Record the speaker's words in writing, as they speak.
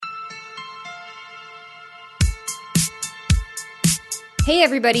Hey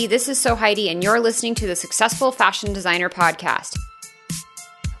everybody, this is So Heidi, and you're listening to the Successful Fashion Designer Podcast.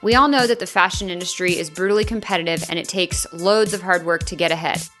 We all know that the fashion industry is brutally competitive and it takes loads of hard work to get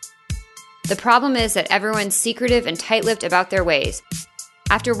ahead. The problem is that everyone's secretive and tight-lipped about their ways.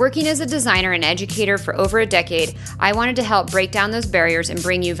 After working as a designer and educator for over a decade, I wanted to help break down those barriers and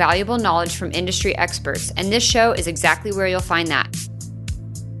bring you valuable knowledge from industry experts, and this show is exactly where you'll find that.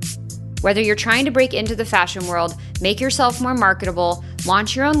 Whether you're trying to break into the fashion world, make yourself more marketable,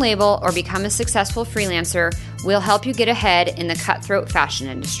 launch your own label, or become a successful freelancer, we'll help you get ahead in the cutthroat fashion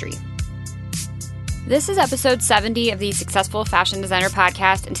industry. This is episode 70 of the Successful Fashion Designer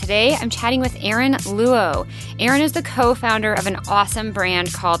Podcast, and today I'm chatting with Erin Luo. Erin is the co-founder of an awesome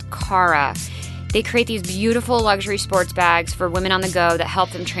brand called Cara. They create these beautiful luxury sports bags for women on the go that help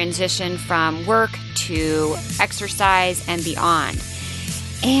them transition from work to exercise and beyond.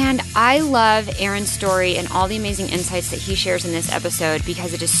 And I love Erin's story and all the amazing insights that he shares in this episode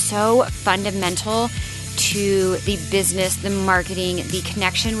because it is so fundamental to the business, the marketing, the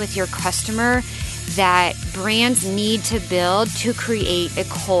connection with your customer that brands need to build to create a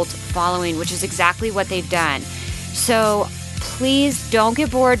cult following, which is exactly what they've done. So please don't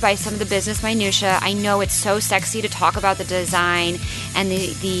get bored by some of the business minutia. I know it's so sexy to talk about the design and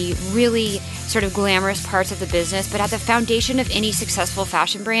the really sort of glamorous parts of the business, but at the foundation of any successful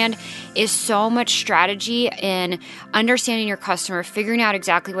fashion brand is so much strategy in understanding your customer, figuring out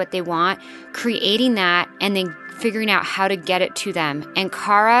exactly what they want, creating that, and then figuring out how to get it to them. And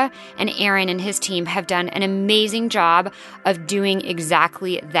Cara and Erin and his team have done an amazing job of doing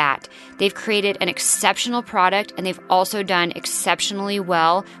exactly that. They've created an exceptional product, and they've also done exceptionally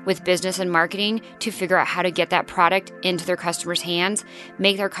well with business and marketing to figure out how to get that product into their customers' hands,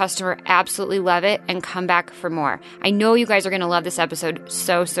 make their customer absolutely love it, and come back for more. I know you guys are going to love this episode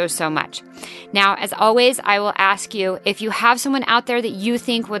so much. Now, as always, I will ask you, if you have someone out there that you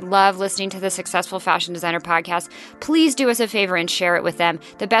think would love listening to the Successful Fashion Designer Podcast, please do us a favor and share it with them.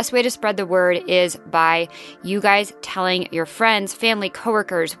 The best way to spread the word is by you guys telling your friends, family,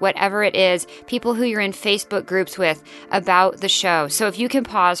 coworkers, whatever it is, people who you're in Facebook groups with about the show. So if you can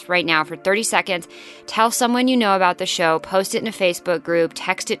pause right now for 30 seconds, tell someone you know about the show, post it in a Facebook group,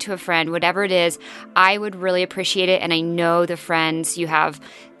 text it to a friend, whatever it is, I would really appreciate it. And I know the friends you have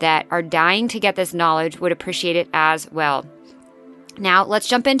that are dying to get this knowledge would appreciate it as well. Now, let's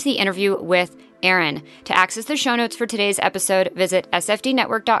jump into the interview with Erin. To access the show notes for today's episode, visit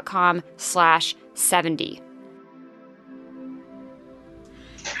sfdnetwork.com/70.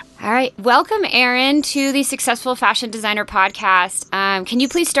 All right. Welcome, Erin, to the Successful Fashion Designer Podcast. Can you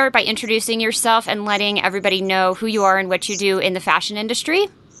please start by introducing yourself and letting everybody know who you are and what you do in the fashion industry?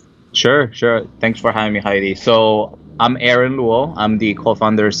 Sure. Thanks for having me, Heidi. So I'm Erin Luo. I'm the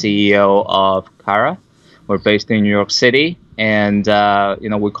co-founder CEO of Cara. We're based in New York City. And,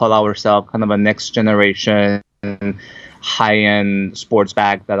 we call ourselves kind of a next generation high-end sports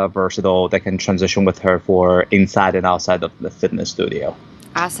bag that are versatile, that can transition with her for inside and outside of the fitness studio.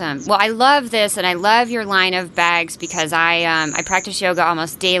 Awesome. Well, I love this, and I love your line of bags because I practice yoga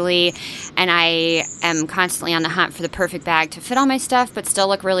almost daily, and I am constantly on the hunt for the perfect bag to fit all my stuff but still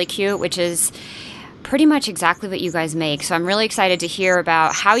look really cute, which is pretty much exactly what you guys make. So I'm really excited to hear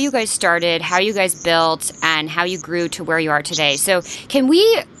about how you guys started, how you guys built, and how you grew to where you are today. So can we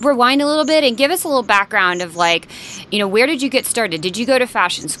rewind a little bit and give us a little background of where did you get started? Did you go to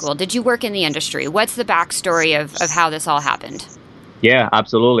fashion school? Did you work in the industry? What's the backstory of how this all happened? Yeah,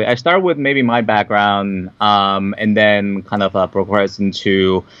 absolutely. I start with maybe my background and then kind of progress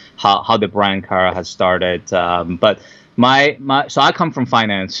into how the brand Cara has started. But so I come from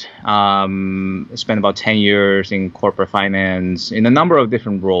finance. Spent about 10 years in corporate finance in a number of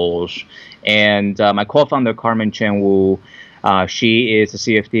different roles. And my co-founder, Carmen Chen Wu, she is a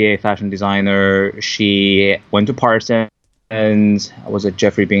CFDA fashion designer. She went to Parsons, was a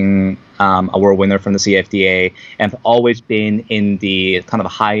Jeffrey Bean award winner from the CFDA, and always been in the kind of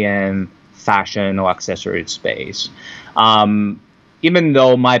high-end fashion or accessory space. Even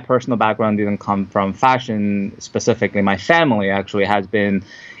though my personal background didn't come from fashion specifically, my family actually has been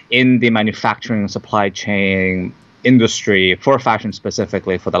in the manufacturing and supply chain industry for fashion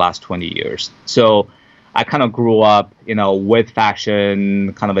specifically for the last 20 years. So I kind of grew up, with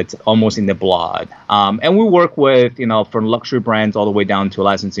fashion, kind of it's almost in the blood. And we work with, from luxury brands all the way down to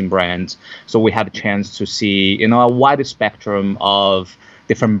licensing brands. So we have a chance to see, a wider spectrum of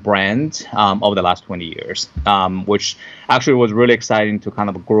different brands over the last 20 years, which actually was really exciting to kind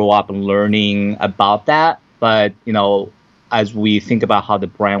of grow up and learning about that. But, as we think about how the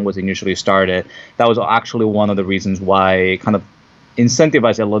brand was initially started, that was actually one of the reasons why kind of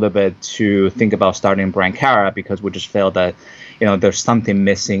incentivized a little bit to think about starting Brand Cara because we just felt that, there's something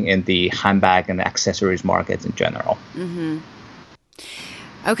missing in the handbag and the accessories markets in general. Mm-hmm.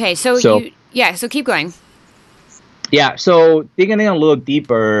 Okay, so keep going. Yeah, so digging in a little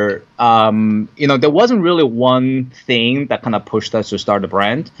deeper, there wasn't really one thing that kind of pushed us to start a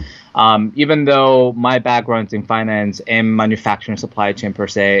brand. Even though my background's in finance and manufacturing supply chain per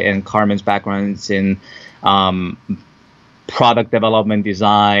se, and Carmen's background's in product development,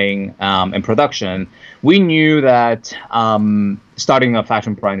 design, and production, we knew that starting a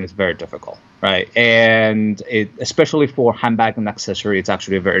fashion brand is very difficult, right? And especially for handbag and accessory, it's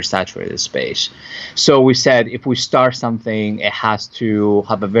actually a very saturated space. So we said if we start something, it has to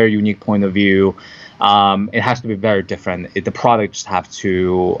have a very unique point of view. It has to be very different. The products have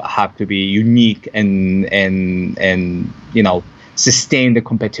to be unique and sustain the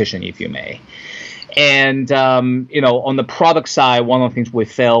competition, if you may. And, on the product side, one of the things we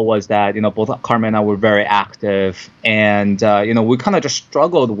felt was that, both Carmen and I were very active. And, we kind of just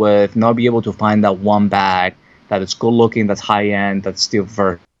struggled with not being able to find that one bag that is good looking, that's high end, that's still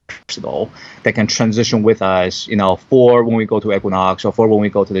versatile, that can transition with us, for when we go to Equinox or for when we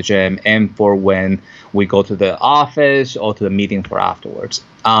go to the gym and for when we go to the office or to the meeting for afterwards.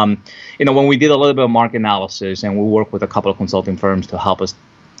 When we did a little bit of market analysis and we worked with a couple of consulting firms to help us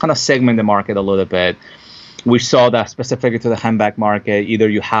kind of segment the market a little bit, we saw that specifically to the handbag market, either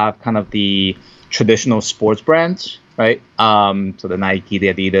you have kind of the traditional sports brands, right? So the Nike, the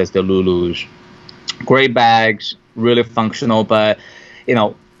Adidas, the Lulus, great bags, really functional, but,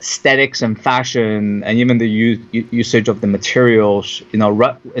 aesthetics and fashion and even the usage of the materials,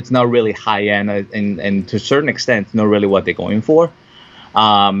 it's not really high end and to a certain extent, not really what they're going for.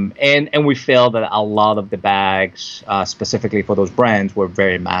 And we felt that a lot of the bags, specifically for those brands, were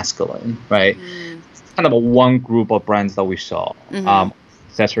very masculine, right? Kind of a one group of brands that we saw,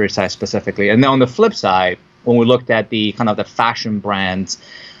 accessory side specifically. And then on the flip side, when we looked at the kind of the fashion brands,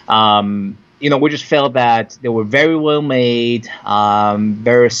 we just felt that they were very well made,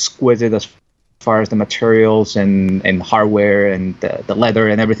 very exquisite as far as the materials and hardware and the leather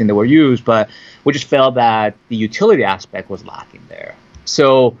and everything that were used. But we just felt that the utility aspect was lacking there.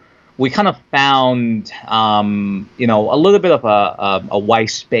 So we kind of found, a little bit of a white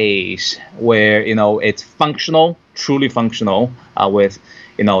space where, it's functional, truly functional, with,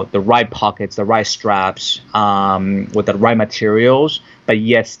 the right pockets, the right straps, with the right materials, but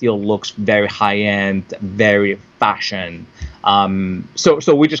yet still looks very high end, very fashion.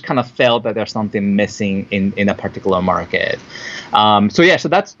 So we just kind of felt that there's something missing in a particular market. So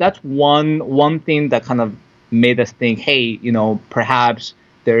that's one thing that kind of made us think, hey, perhaps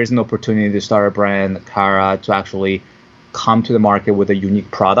there is an opportunity to start a brand, Cara, to actually come to the market with a unique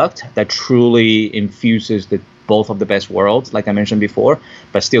product that truly infuses both of the best worlds, like I mentioned before,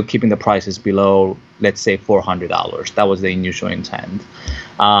 but still keeping the prices below, let's say, $400. That was the initial intent.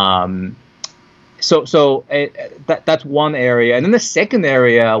 So that's one area. And then the second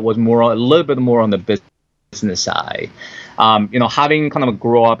area was a little bit more on the business side. Having kind of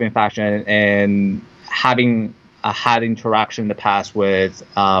grow up in fashion and having had interaction in the past with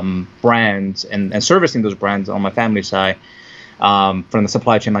brands and servicing those brands on my family side, from the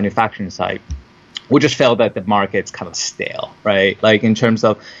supply chain manufacturing side, we just felt that the market's kind of stale, right? Like in terms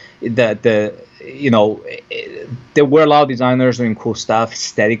of there were a lot of designers doing cool stuff,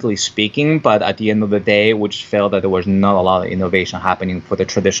 aesthetically speaking, but at the end of the day, we just felt that there was not a lot of innovation happening for the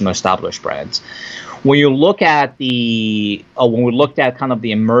traditional established brands. When you look at when we looked at kind of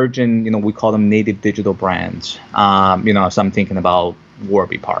the emerging, we call them native digital brands. So I'm thinking about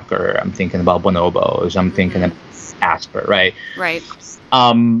Warby Parker, I'm thinking about Bonobos, I'm thinking of Asper, right? Right.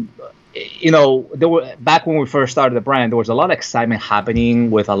 There were, back when we first started the brand, there was a lot of excitement happening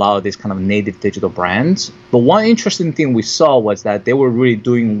with a lot of these kind of native digital brands. But one interesting thing we saw was that they were really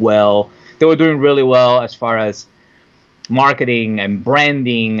doing well. They were doing really well as far as marketing and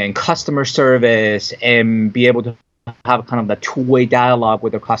branding and customer service and be able to have kind of the two-way dialogue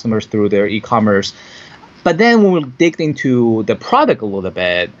with their customers through their e-commerce. But then when we digged into the product a little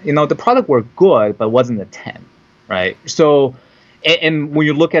bit, the product were good, but wasn't a 10, right? So, and when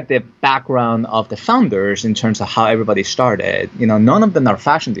you look at the background of the founders in terms of how everybody started, none of them are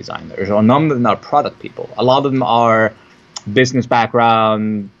fashion designers or none of them are product people. A lot of them are business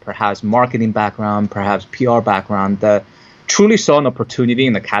background, perhaps marketing background, perhaps PR background that truly saw an opportunity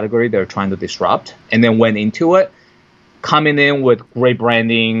in the category they're trying to disrupt and then went into it, coming in with great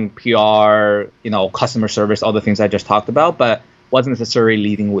branding, PR, customer service, all the things I just talked about, but wasn't necessarily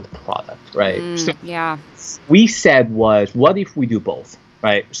leading with product, right? So yeah. We said was, what if we do both,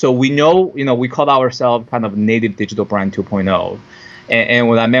 right? So we know, we call ourselves kind of native digital brand 2.0. And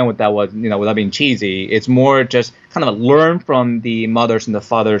what I meant with that was, without being cheesy, it's more just kind of learn from the mothers and the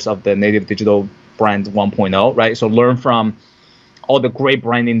fathers of the native digital brand 1.0, right? So learn from all the great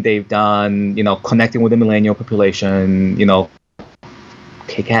branding they've done, connecting with the millennial population,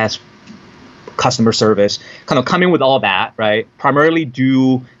 kick-ass customer service, kind of come in with all that, right? Primarily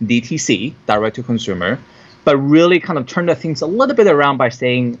do DTC, direct to consumer, but really kind of turn the things a little bit around by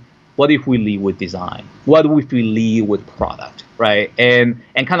saying, what if we lead with design? What if we lead with product, right? And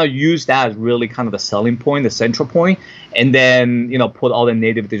kind of use that as really kind of the selling point, the central point, and then, put all the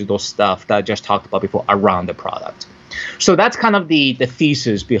native digital stuff that I just talked about before around the product. So that's kind of the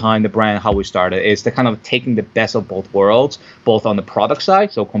thesis behind the brand, how we started, is to kind of taking the best of both worlds, both on the product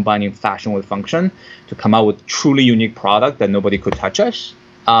side, so combining fashion with function to come out with truly unique product that nobody could touch us,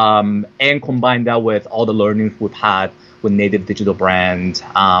 and combine that with all the learnings we've had with native digital brands,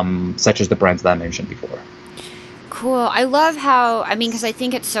 such as the brands that I mentioned before. Cool. I love because I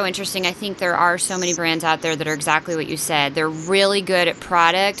think it's so interesting. I think there are so many brands out there that are exactly what you said. They're really good at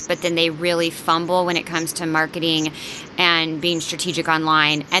product, but then they really fumble when it comes to marketing and being strategic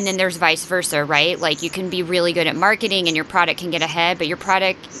online. And then there's vice versa, right? Like you can be really good at marketing and your product can get ahead, but your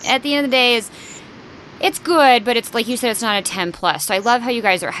product at the end of the day it's good, but it's like you said, it's not a 10 plus. So I love how you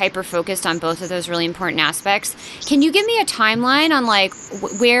guys are hyper focused on both of those really important aspects. Can you give me a timeline on like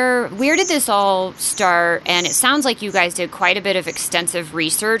where did this all start? And it sounds like you guys did quite a bit of extensive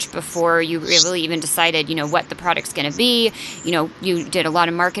research before you really even decided, what the product's going to be. You did a lot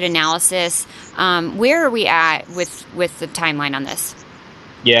of market analysis. Where are we at with the timeline on this?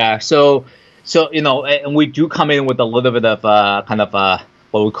 Yeah. So and we do come in with a little bit of kind of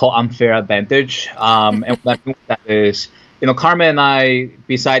what we call unfair advantage. And what I mean with that is, Carmen and I,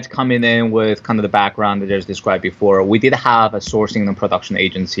 besides coming in with kind of the background that I just described before, we did have a sourcing and production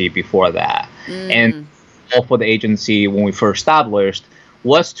agency before that. And all for the agency, when we first established,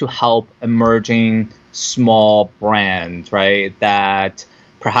 was to help emerging small brands, right, that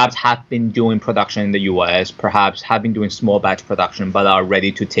perhaps have been doing production in the US, perhaps have been doing small batch production, but are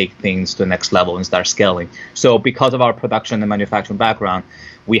ready to take things to the next level and start scaling. So because of our production and manufacturing background,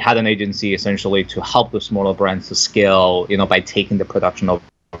 we had an agency essentially to help the smaller brands to scale, by taking the production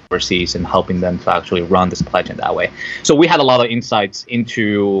overseas and helping them to actually run the supply chain that way. So we had a lot of insights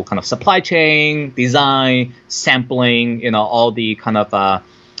into kind of supply chain, design, sampling, all the kind of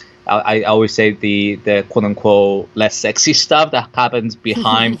I always say the quote unquote less sexy stuff that happens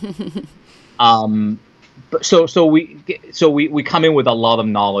behind. So we come in with a lot of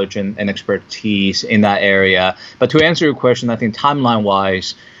knowledge and expertise in that area. But to answer your question, I think timeline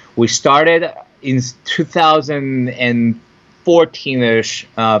wise, we started in 2014ish,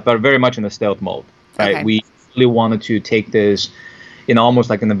 but very much in the stealth mode. Right, okay. We really wanted to take this, almost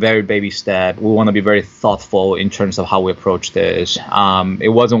like in a very baby step. We want to be very thoughtful in terms of how we approach this.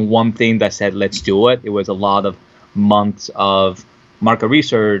 It wasn't one thing that said, let's do it. It was a lot of months of market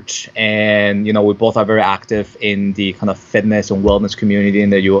research. And, we both are very active in the kind of fitness and wellness community in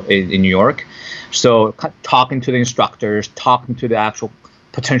New York. So talking to the instructors, talking to the actual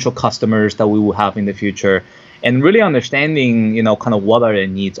potential customers that we will have in the future, and really understanding, kind of what our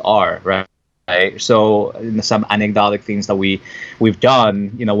needs are, right? Right. So some anecdotic things that we've done,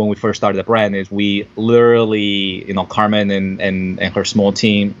 when we first started the brand is we literally, Carmen and her small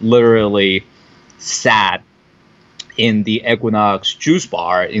team literally sat in the Equinox juice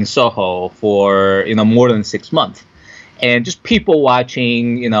bar in Soho for, more than 6 months. And just people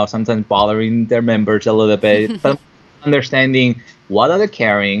watching, sometimes bothering their members a little bit, but understanding what are they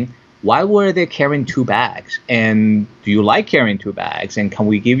carrying, why were they carrying 2 bags? And do you like carrying 2 bags? And can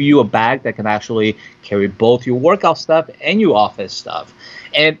we give you a bag that can actually carry both your workout stuff and your office stuff?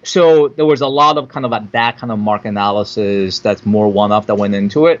 And so there was a lot of kind of that kind of market analysis that's more one-off that went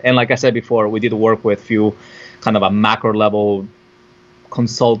into it. And like I said before, we did work with few kind of a macro level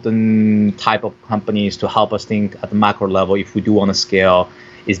consultant type of companies to help us think at the macro level, if we do want to scale,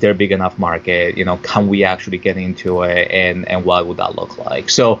 is there a big enough market? Can we actually get into it? And what would that look like?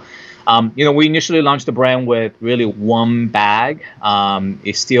 So, we initially launched the brand with really 1 bag.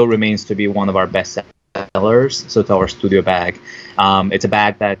 It still remains to be one of our best sellers. So it's our studio bag. It's a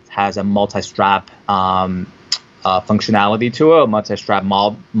bag that has a multi-strap functionality to it, multi-strap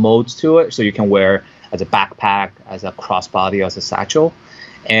modes to it. So you can wear as a backpack, as a crossbody, as a satchel.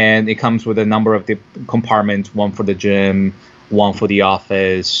 And it comes with a number of the compartments, one for the gym, one for the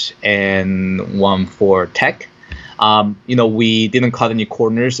office, and one for tech. We didn't cut any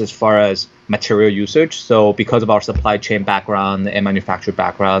corners as far as material usage. So because of our supply chain background and manufacturing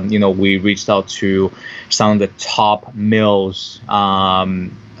background, we reached out to some of the top mills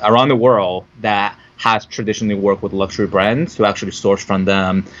around the world that has traditionally worked with luxury brands to actually source from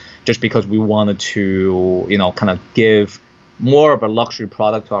them, just because we wanted to, kind of give more of a luxury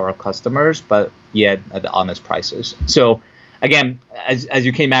product to our customers, but yet at the honest prices. So again, as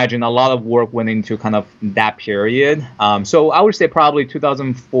you can imagine, a lot of work went into kind of that period. So I would say probably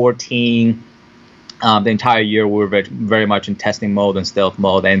 2014, the entire year we were very, very much in testing mode and stealth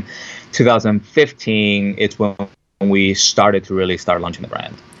mode. And 2015, it's when we started to really start launching the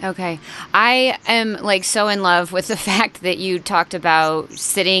brand. Okay. I am like so in love with the fact that you talked about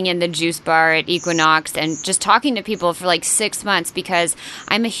sitting in the juice bar at Equinox and just talking to people for like 6 months, because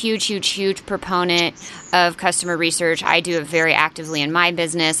I'm a huge proponent of customer research. I do it very actively in my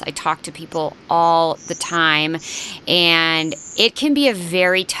business. I talk to people all the time, and it can be a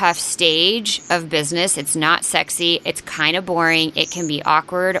very tough stage of business. It's not sexy. It's kind of boring. It can be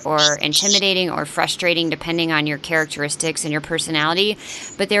awkward or intimidating or frustrating depending on your characteristics and your personality.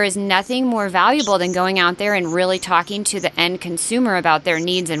 But there is nothing more valuable than going out there and really talking to the end consumer about their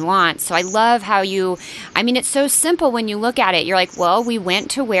needs and wants. So I love how it's so simple when you look at it. You're like, well, we went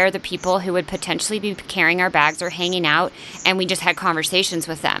to where the people who would potentially be carrying our bags are hanging out, and we just had conversations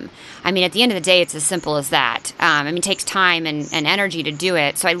with them. I mean, at the end of the day, it's as simple as that. It takes time and energy to do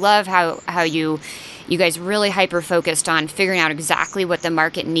it. So I love how you guys really hyper-focused on figuring out exactly what the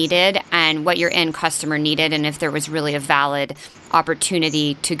market needed and what your end customer needed, and if there was really a valid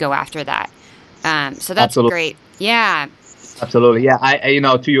opportunity to go after that. So that's Absolutely. Great. Yeah. Absolutely. Yeah. I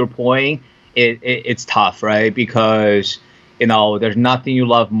to your point, it's tough, right? Because, there's nothing you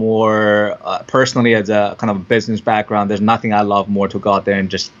love more, personally, as a kind of business background, there's nothing I love more to go out there and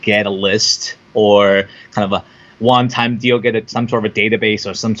just get a list or kind of a one-time deal, get some sort of a database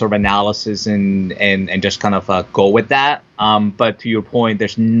or some sort of analysis and just kind of go with that. But to your point,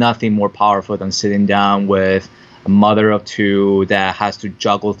 there's nothing more powerful than sitting down with a mother of two that has to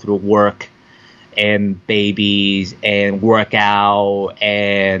juggle through work and babies and work out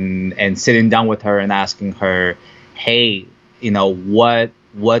and sitting down with her and asking her, hey,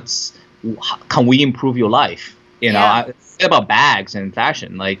 can we improve your life? I think about bags and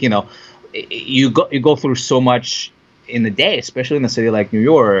fashion, like, you go through so much in the day, especially in a city like New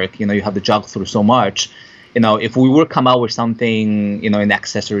York. You have to juggle through so much. If we were come out with something, in the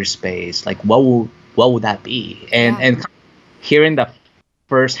accessory space, like what would that be? And hearing the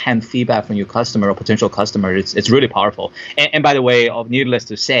first-hand feedback from your customer or potential customer, it's really powerful. And by the way, needless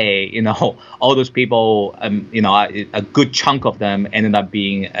to say, all those people, a good chunk of them ended up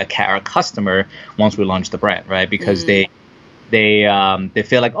being a customer once we launched the brand, right? Because they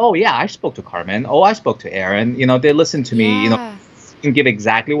feel like, oh yeah, I spoke to Carmen. Oh, I spoke to Aaron. They listen to me. Didn't give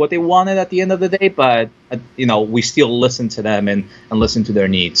exactly what they wanted at the end of the day, but we still listen to them and listen to their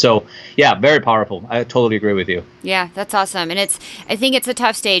needs. So yeah, very powerful. I totally agree with you. Yeah, that's awesome. And I think it's a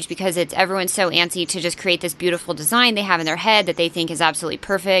tough stage because everyone's so antsy to just create this beautiful design they have in their head that they think is absolutely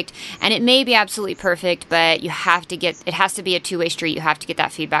perfect. And it may be absolutely perfect, but it has to be a two-way street. You have to get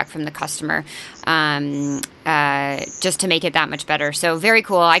that feedback from the customer just to make it that much better. So very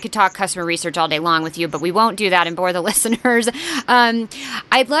cool. I could talk customer research all day long with you, but we won't do that and bore the listeners.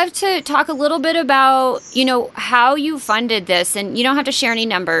 I'd love to talk a little bit about, how you funded this, and you don't have to share any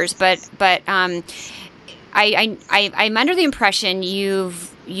numbers, but I'm under the impression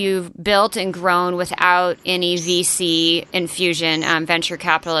you've built and grown without any VC infusion, venture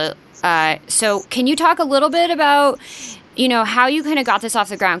capital. So can you talk a little bit about, how you kind of got this off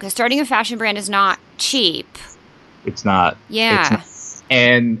the ground? Because starting a fashion brand is not cheap. It's not. Yeah. It's not.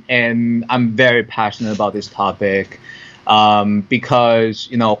 And I'm very passionate about this topic. Because,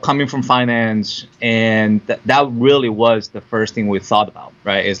 coming from finance, and that really was the first thing we thought about,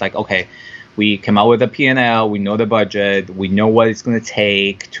 right? It's like, okay, we came out with a P&L, we know the budget, we know what it's going to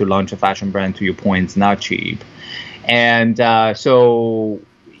take to launch a fashion brand. To your point, it's not cheap. And so,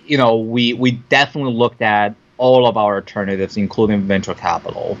 we definitely looked at all of our alternatives, including venture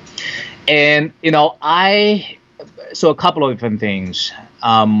capital. And, so a couple of different things.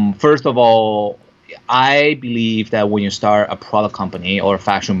 First of all, I believe that when you start a product company or a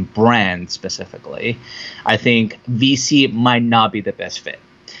fashion brand specifically, I think VC might not be the best fit.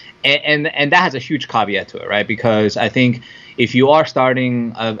 And that has a huge caveat to it, right? Because I think if you are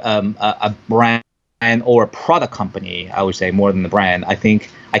starting a brand or a product company, I would say more than the brand, I think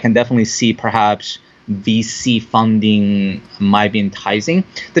I can definitely see perhaps VC funding might be enticing.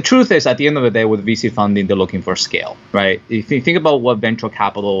 The truth is, at the end of the day, with VC funding, they're looking for scale, right? If you think about what venture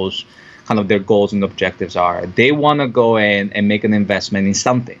capital's kind of their goals and objectives are, they want to go in and make an investment in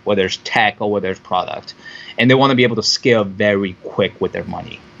something, whether it's tech or whether it's product, and they want to be able to scale very quick with their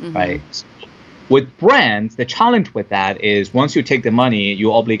money, right? With brands, the challenge with that is once you take the money,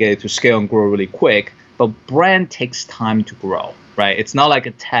 you're obligated to scale and grow really quick. but brand takes time to grow, right? It's not like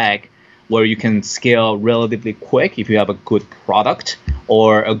a tech where you can scale relatively quick if you have a good product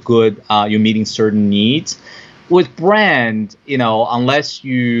or a good, you're meeting certain needs. With brand, unless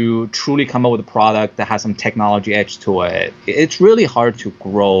you truly come up with a product that has some technology edge to it, it's really hard to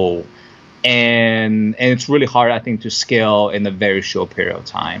grow. And it's really hard, I think, to scale in a very short period of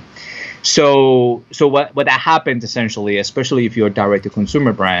time. So what that happens essentially, especially if you're a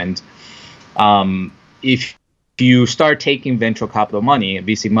direct-to-consumer brand, if you start taking venture capital money,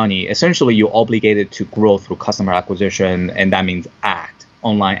 VC money, essentially you're obligated to grow through customer acquisition, and that means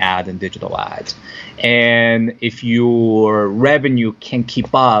online ad and digital ads. And if your revenue can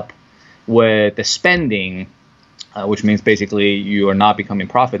keep up with the spending, which means basically you are not becoming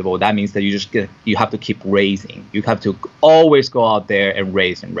profitable, that means that you have to keep raising. You have to always go out there and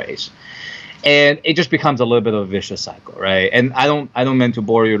raise. And it just becomes a little bit of a vicious cycle, right? And I don't mean to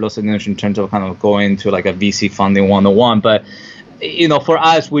bore your listeners in terms of kind of going to like a VC funding 101, but for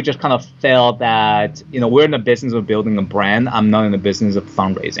us, we just kind of felt that, we're in the business of building a brand. I'm not in the business of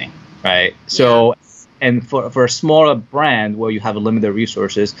fundraising, right? So, and for a smaller brand where you have limited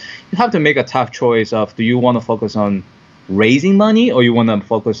resources, you have to make a tough choice of, do you want to focus on raising money, or you want to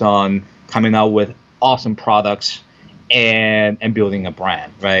focus on coming out with awesome products and building a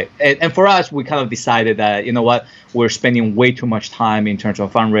brand, right? And for us, we kind of decided that, we're spending way too much time in terms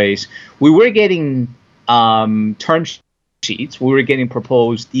of fundraise. We were getting term sheets, we were getting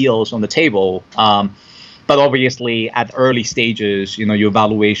proposed deals on the table, but obviously at early stages, your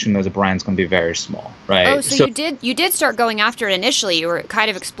valuation as a brand is going to be very small, right? Oh, so you did start going after it initially. You were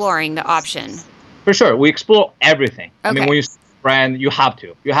kind of exploring the option. For sure, we explore everything. Okay. I mean, when you brand, you have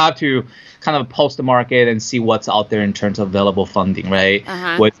to kind of pulse the market and see what's out there in terms of available funding, right?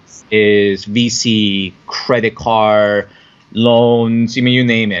 What is VC, credit card, loans, you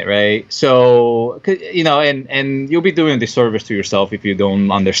name it, right? So, and you'll be doing a disservice to yourself if you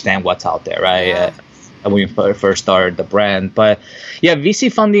don't understand what's out there, right? Yeah. When you first started the brand. But yeah,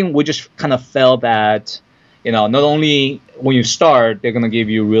 VC funding, we just kind of felt that, not only when you start, they're going to give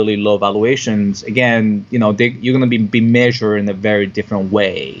you really low valuations. Again, you're going to be measured in a very different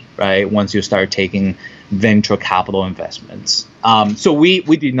way, right? Once you start taking venture capital investments. So we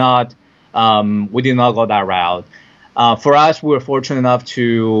did not go that route. For us, we were fortunate enough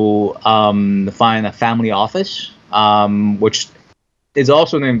to find a family office, which is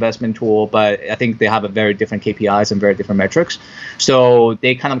also an investment tool, but I think they have a very different KPIs and very different metrics. So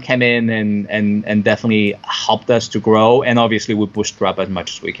they kind of came in and definitely helped us to grow. And obviously we bootstrap as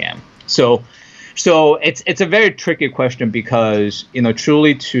much as we can. So it's a very tricky question because,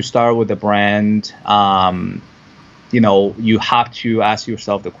 truly to start with a brand, you have to ask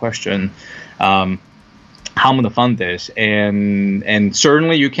yourself the question, how am I going to fund this? And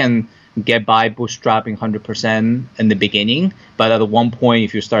certainly you can get by bootstrapping 100% in the beginning, but at one point,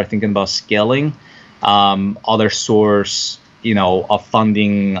 if you start thinking about scaling, other source, of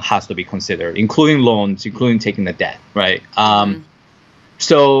funding has to be considered, including loans, including taking the debt, right?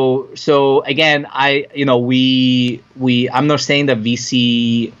 So again, I'm not saying that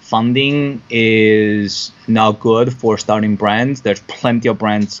VC funding is not good for starting brands. There's plenty of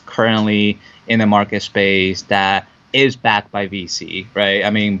brands currently in the market space that is backed by VC, right? I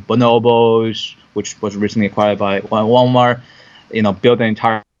mean, Bonobos, which was recently acquired by Walmart, built an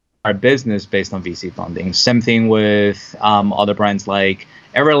entire business based on VC funding. Same thing with other brands like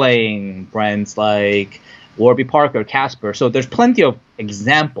Everlane, brands like Warby Parker, Casper. So there's plenty of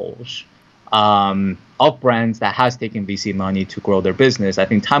examples of brands that has taken VC money to grow their business. I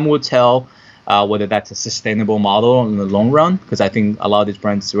think time will tell whether that's a sustainable model in the long run, because I think a lot of these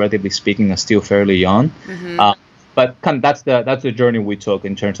brands, relatively speaking, are still fairly young. Mm-hmm. But kind of that's the journey we took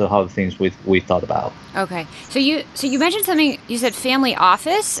in terms of how the things we thought about. Okay, so you mentioned something. You said family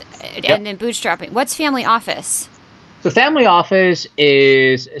office and then bootstrapping. What's family office? So family office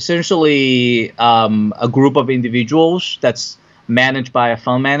is essentially a group of individuals that's managed by a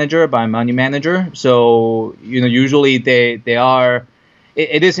fund manager, by a money manager. So usually they are.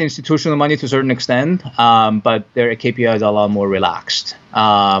 It is institutional money to a certain extent, but their KPIs are a lot more relaxed. They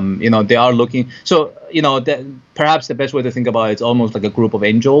are looking. So, perhaps the best way to think about it is almost like a group of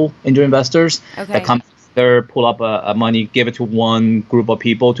angel investors that come there, pull up a money, give it to one group of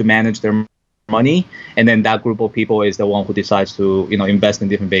people to manage their money, and then that group of people is the one who decides to, invest in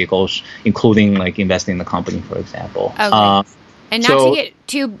different vehicles, including like investing in the company, for example. Okay. And not to get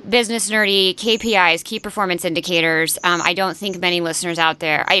too business nerdy, KPIs, key performance indicators, I don't think many listeners out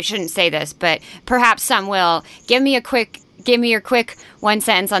there, I shouldn't say this, but perhaps some will. Give me your quick one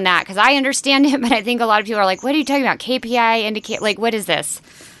sentence on that, because I understand it, but I think a lot of people are like, what are you talking about? KPI indicate, like, what is this?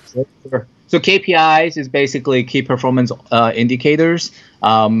 Sure. So KPIs is basically key performance indicators,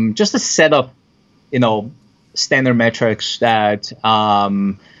 just a set of, standard metrics that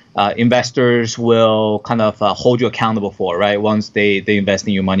investors will kind of hold you accountable for, right? Once they invest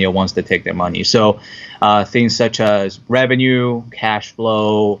in your money or once they take their money. So things such as revenue, cash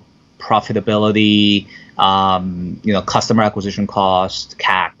flow, profitability, customer acquisition cost,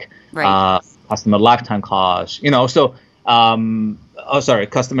 CAC, right. Customer lifetime cost,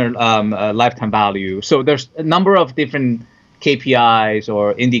 customer lifetime value. So there's a number of different KPIs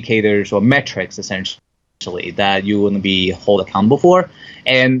or indicators or metrics essentially that you want to be held accountable for.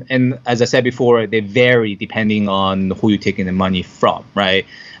 And as I said before, they vary depending on who you're taking the money from, right?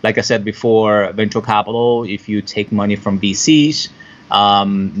 Like I said before, venture capital, if you take money from VCs,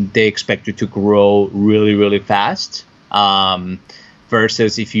 they expect you to grow really, really fast.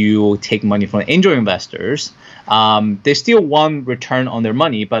 Versus if you take money from angel investors, they still want return on their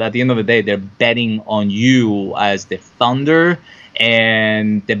money, but at the end of the day, they're betting on you as the founder,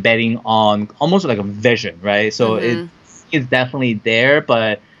 and they're betting on almost like a vision, right? So it's definitely there,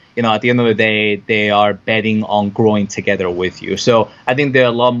 but at the end of the day, they are betting on growing together with you. So I think they're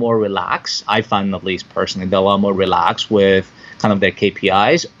a lot more relaxed. I find, at least personally, they're a lot more relaxed with kind of their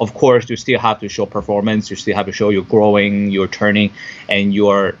KPIs. Of course, you still have to show performance. You still have to show you're growing, you're turning, and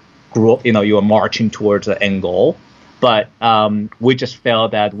you're marching towards the end goal. But we just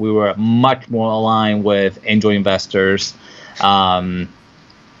felt that we were much more aligned with angel investors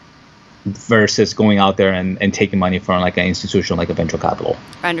versus going out there and taking money from like an institution like a venture capital.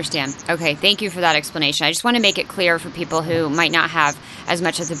 I understand. Okay, thank you for that explanation. I just want to make it clear for people who might not have as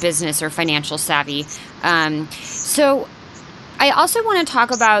much of the business or financial savvy. So I also want to talk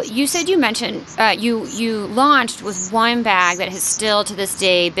about, you said you mentioned you launched with one bag that has still to this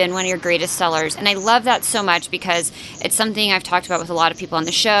day been one of your greatest sellers. And I love that so much because it's something I've talked about with a lot of people on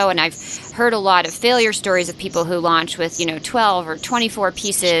the show. And I've heard a lot of failure stories of people who launch with, 12 or 24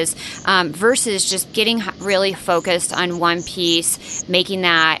 pieces versus just getting really focused on one piece, making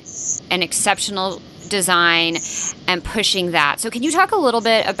that an exceptional design and pushing that. So can you talk a little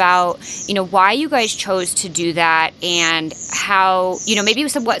bit about, why you guys chose to do that and how, maybe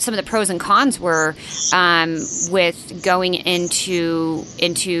what some of the pros and cons were with going into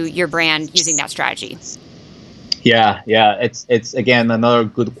your brand using that strategy? Yeah. It's again, another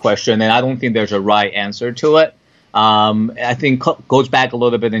good question. And I don't think there's a right answer to it. I think goes back a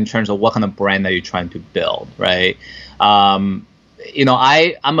little bit in terms of what kind of brand are you trying to build, right? I'm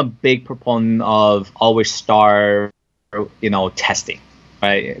a big proponent of always start, testing,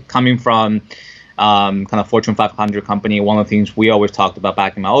 right? Coming from kind of Fortune 500 company, one of the things we always talked about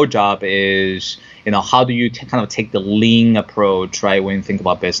back in my old job is, how do you kind of take the lean approach, right, when you think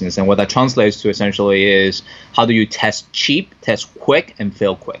about business? And what that translates to essentially is how do you test cheap, test quick, and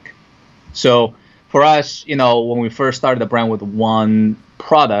fail quick? So for us, when we first started the brand with one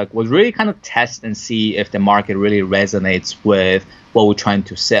product, was really kind of test and see if the market really resonates with what we're trying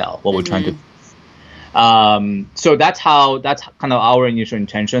to sell, what we're trying to. So that's kind of our initial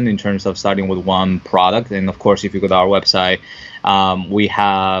intention in terms of starting with one product. And of course, if you go to our website, we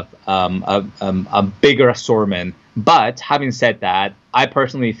have a bigger assortment. But having said that, I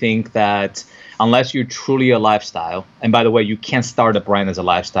personally think that unless you're truly a lifestyle, and by the way, you can't start a brand as a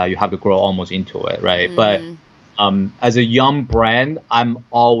lifestyle, you have to grow almost into it, right? But as a young brand, I'm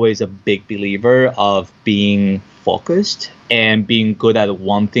always a big believer of being focused and being good at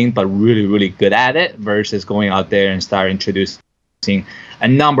one thing, but really, really good at it versus going out there and start introducing a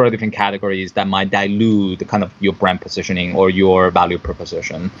number of different categories that might dilute the kind of your brand positioning or your value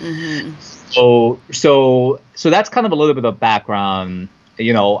proposition. So that's kind of a little bit of background.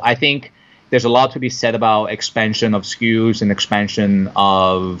 I think there's a lot to be said about expansion of SKUs and expansion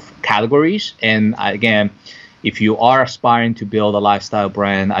of categories. And again, if you are aspiring to build a lifestyle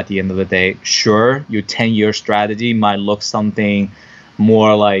brand at the end of the day, sure, your 10-year strategy might look something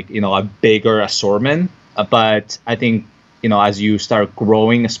more like, a bigger assortment. But I think, as you start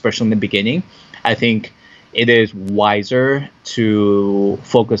growing, especially in the beginning, I think it is wiser to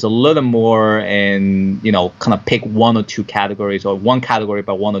focus a little more and, kind of pick one or two categories or one category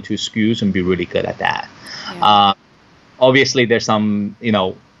by one or two SKUs and be really good at that. Yeah. Obviously, there's some,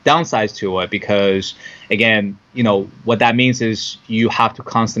 downsides to it because, again, what that means is you have to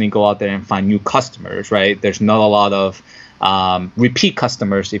constantly go out there and find new customers, right? There's not a lot of repeat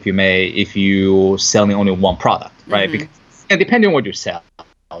customers, if you selling only one product, right? Because, and depending on what you sell,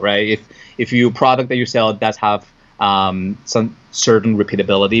 right? If your product that you sell does have some certain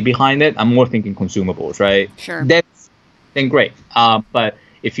repeatability behind it, I'm more thinking consumables, right? Sure. Then great. But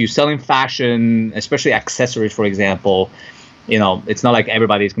if you're selling fashion, especially accessories, for example, it's not like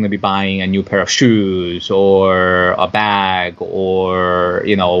everybody's going to be buying a new pair of shoes or a bag or,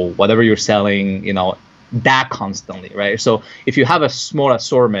 whatever you're selling, that constantly, right? So if you have a small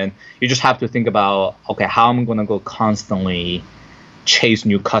assortment, you just have to think about, okay, how am I going to go constantly chase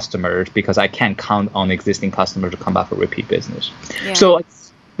new customers because I can't count on existing customers to come back for repeat business. Yeah. So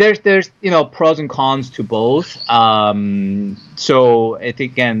there's pros and cons to both. So I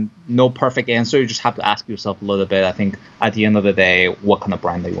think, again, no perfect answer. You just have to ask yourself a little bit. I think at the end of the day, what kind of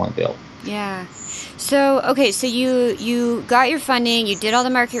brand do you want to build? Yeah. So, okay, so you got your funding, you did all the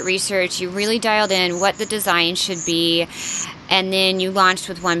market research, you really dialed in what the design should be, and then you launched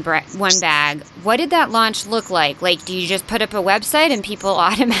with one bag. What did that launch look like? Like, do you just put up a website and people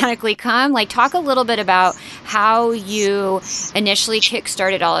automatically come? Like, talk a little bit about how you initially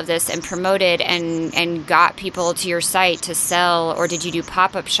kickstarted all of this and promoted and got people to your site to sell, or did you do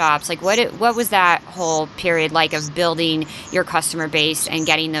pop-up shops? Like, what was that whole period like of building your customer base and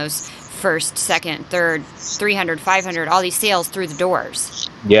getting those first, second, third, 300, 500, all these sales through the doors?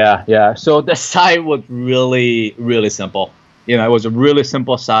 Yeah. So the site was really, really simple. It was a really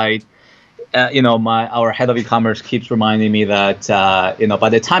simple site. Our head of e-commerce keeps reminding me that, by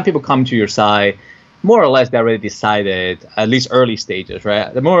the time people come to your site, more or less they already decided, at least early stages,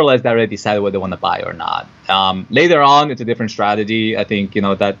 right? More or less they already decided whether they want to buy or not. Later on, it's a different strategy. I think,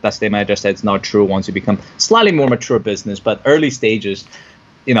 that statement I just said is not true once you become slightly more mature business, but early stages,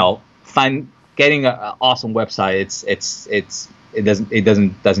 getting an awesome website, it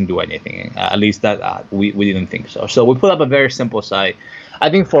doesn't do anything. At least that we didn't think so. So we put up a very simple site. I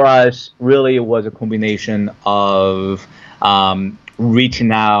think for us, really, it was a combination of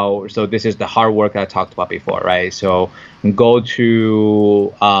reaching out. So this is the hard work I talked about before, right? So go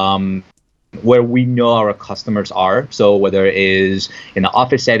to where we know our customers are. So whether it is in an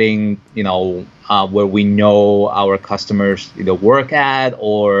office setting, where we know our customers either work at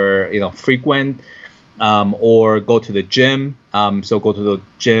or frequent, or go to the gym. So go to the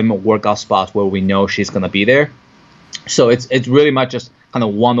gym workout spots where we know she's gonna be there. So it's really much just kind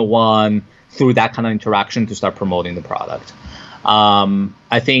of one-on-one through that kind of interaction to start promoting the product.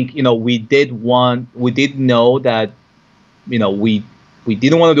 I think we did know that we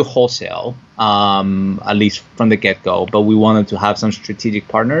didn't want to do wholesale, at least from the get-go, but we wanted to have some strategic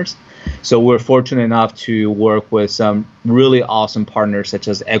partners. So we're fortunate enough to work with some really awesome partners such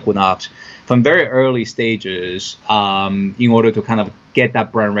as Equinox from very early stages, in order to kind of get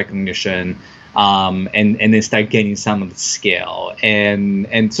that brand recognition, and then start getting some of the scale.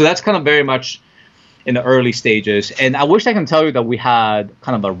 And so that's kind of very much in the early stages. And I wish I can tell you that we had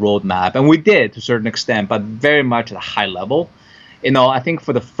kind of a roadmap, and we did to a certain extent, but very much at a high level. I think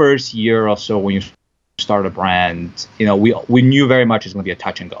for the first year or so when you start a brand, we knew very much it's going to be a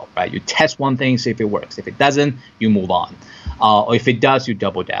touch and go, right? You test one thing, see if it works. If it doesn't, you move on. Or if it does, you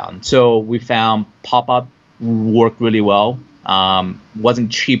double down. So we found pop-up worked really well.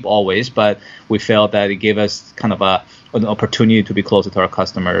 Wasn't cheap always, but we felt that it gave us kind of an opportunity to be closer to our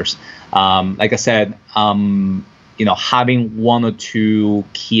customers. Like I said, having one or two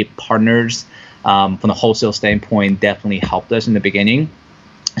key partners from the wholesale standpoint definitely helped us in the beginning,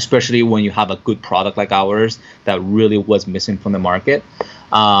 especially when you have a good product like ours that really was missing from the market.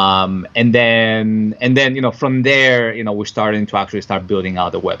 And then from there, we're starting to actually start building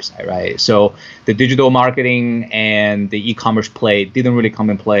out the website, right? So the digital marketing and the e-commerce play didn't really come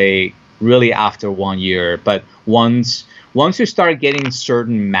in play really after 1 year, but once you start getting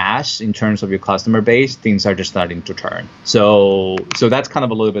certain mass in terms of your customer base, things are just starting to turn. So that's kind of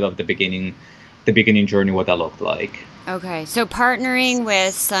a little bit of the beginning journey, what that looked like. Okay, so partnering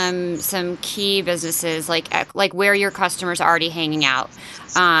with some key businesses like where your customers are already hanging out,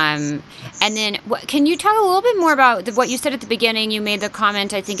 and then can you talk a little bit more about what you said at the beginning? You made the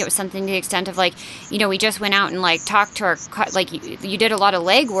comment, I think it was something to the extent of we just went out and talked to our you did a lot of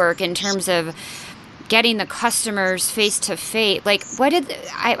legwork in terms of getting the customers face to face.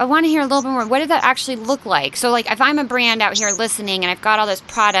 I want to hear a little bit more. What did that actually look like? So if I'm a brand out here listening and I've got all this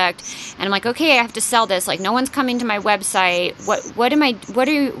product and I'm like, okay, I have to sell this. No one's coming to my website. What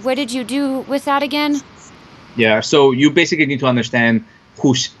did you do with that again? Yeah. So you basically need to understand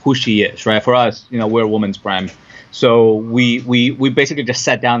who she is, right? For us, we're a women's brand. So we basically just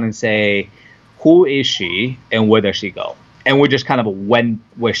sat down and say, who is she and where does she go? And we just kind of went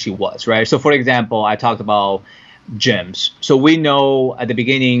where she was, right? So, for example, I talked about gyms. So we know at the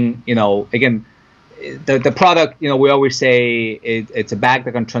beginning, again, the product, we always say it's a bag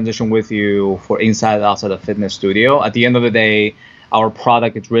that can transition with you for inside and outside the fitness studio. At the end of the day, our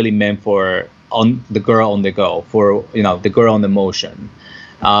product is really meant for the girl on the go, for the girl on the motion.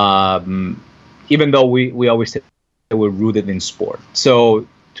 Even though we always say were rooted in sport. So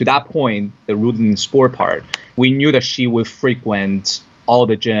to that point, the rooted in sport part, we knew that she would frequent all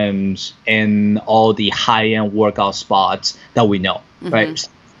the gyms and all the high-end workout spots that we know, right?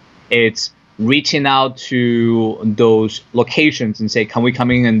 It's reaching out to those locations and say, can we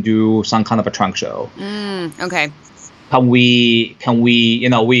come in and do some kind of a trunk show? Okay. Can we,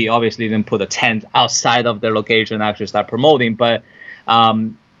 we obviously didn't put a tent outside of their location and actually start promoting, but,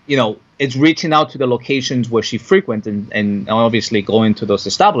 it's reaching out to the locations where she frequents and obviously going to those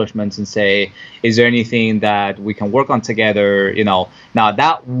establishments and say, is there anything that we can work on together? Now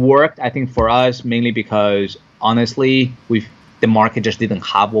that worked, I think, for us, mainly because honestly, the market just didn't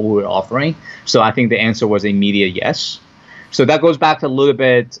have what we were offering. So I think the answer was immediate yes. So that goes back a little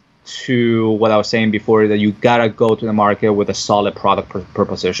bit to what I was saying before, that you gotta go to the market with a solid product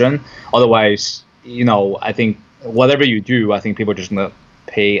proposition. Otherwise, I think whatever you do, I think people are just gonna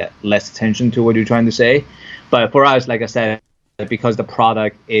pay less attention to what you're trying to say. But for us, like I said, because the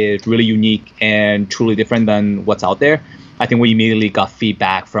product is really unique and truly different than what's out there, I think we immediately got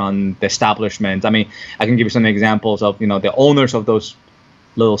feedback from the establishment. I mean, I can give you some examples of, the owners of those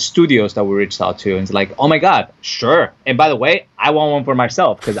little studios that we reached out to. And it's like, oh my God, sure. And by the way, I want one for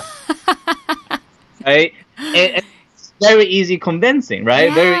myself. Because right? And it's very easy convincing,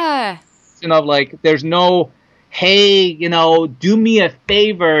 right? Yeah. Very, there's no, hey, do me a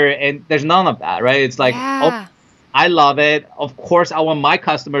favor. And there's none of that, right? It's like, oh, I love it. Of course, I want my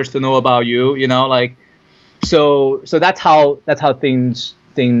customers to know about you, So that's how things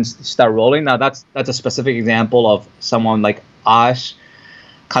start rolling. Now that's a specific example of someone like us,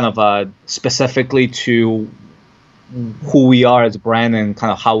 kind of specifically to who we are as a brand and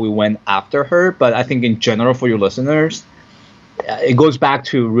kind of how we went after her. But I think in general for your listeners, it goes back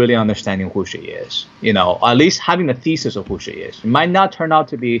to really understanding who she is. At least having a thesis of who she is. It might not turn out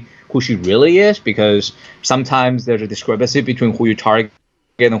to be who she really is, because sometimes there's a discrepancy between who you target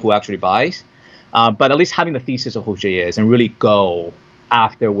and who actually buys. But at least having the thesis of who she is and really go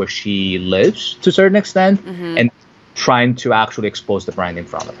after where she lives to a certain extent and trying to actually expose the brand in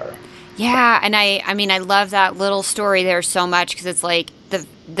front of her. Yeah. And I love that little story there so much, because it's like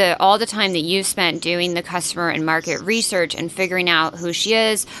the all the time that you've spent doing the customer and market research and figuring out who she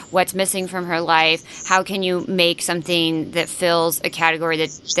is, what's missing from her life, how can you make something that fills a category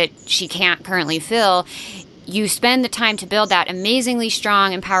that she can't currently fill. You spend the time to build that amazingly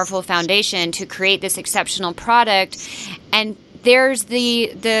strong and powerful foundation to create this exceptional product. And there's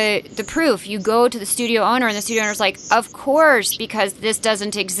the proof. You go to the studio owner, and the studio owner's like, of course, because this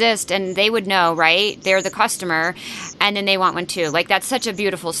doesn't exist. And they would know, right? They're the customer. And then they want one too. That's such a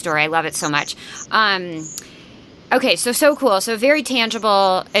beautiful story. I love it so much. Okay, so cool. So very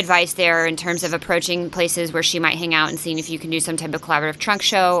tangible advice there in terms of approaching places where she might hang out and seeing if you can do some type of collaborative trunk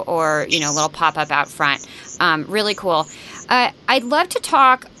show or, a little pop-up out front. Really cool. I'd love to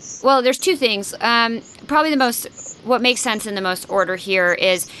talk, well, there's two things. Probably what makes sense in the most order here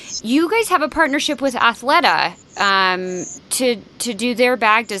is you guys have a partnership with Athleta to do their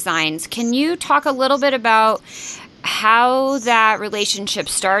bag designs. Can you talk a little bit about how that relationship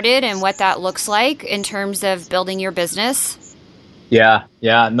started and what that looks like in terms of building your business? Yeah,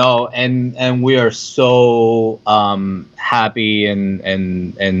 no, and we are so happy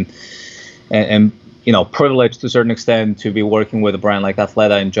and privileged to a certain extent to be working with a brand like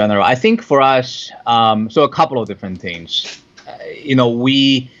Athleta in general. I think for us, so a couple of different things.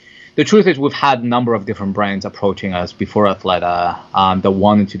 The truth is we've had a number of different brands approaching us before Athleta that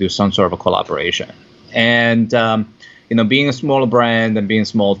wanted to do some sort of a collaboration. And, being a smaller brand and being a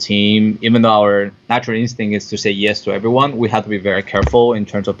small team, even though our natural instinct is to say yes to everyone, we have to be very careful in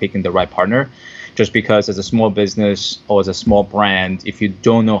terms of picking the right partner. Just because as a small business or as a small brand, if you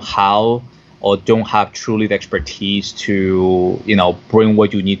don't know how or don't have truly the expertise to, bring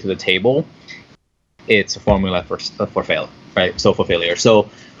what you need to the table, it's a formula for failure, right? So for failure. So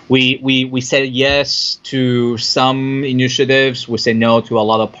we said yes to some initiatives. We said no to a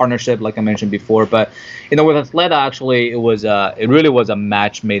lot of partnership, like I mentioned before. But with Athleta, actually, it really was a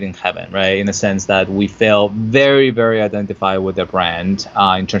match made in heaven, right? In the sense that we felt very, very identified with the brand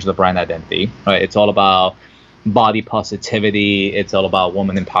in terms of the brand identity, right? It's all about body positivity. It's all about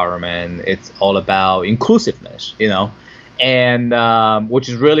woman empowerment. It's all about inclusiveness, and which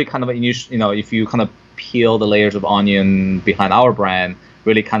is really kind of if you kind of peel the layers of onion behind our brand,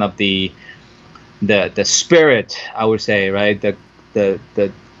 really kind of the spirit, I would say, right?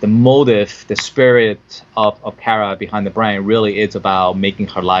 The the motive, the spirit of Kara behind the brand really is about making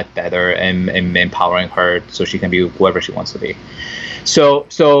her life better and empowering her so she can be whoever she wants to be.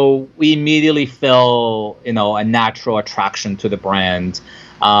 So we immediately feel, a natural attraction to the brand.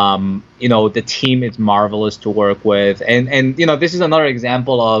 The team is marvelous to work with, and this is another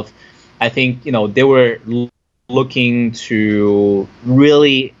example of, I think, they were looking to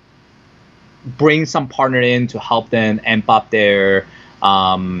really bring some partner in to help them amp up their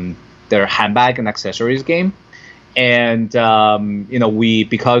handbag and accessories game. And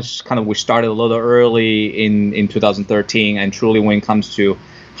because we started a little early in 2013, and truly when it comes to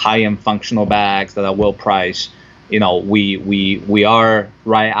high-end functional bags that are well priced, we are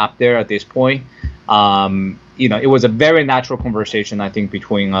right up there at this point. It was a very natural conversation, I think,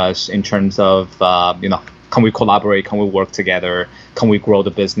 between us in terms of can we collaborate? Can we work together? Can we grow the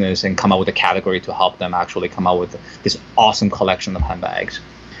business and come out with a category to help them actually come out with this awesome collection of handbags?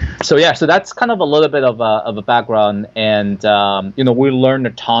 So that's kind of a little bit of a background, and we learned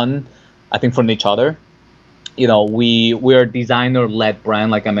a ton, I think, from each other. We're a designer-led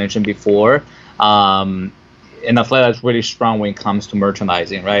brand, like I mentioned before, and Athleta is really strong when it comes to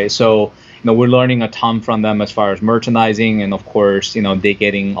merchandising, right? So we're learning a ton from them as far as merchandising, and of course, they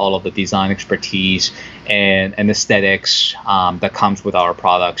getting all of the design expertise and aesthetics that comes with our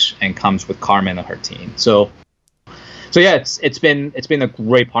products and comes with Carmen and her team. So yeah, it's been a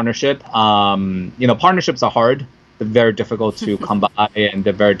great partnership. Partnerships are hard; they're very difficult to come by, and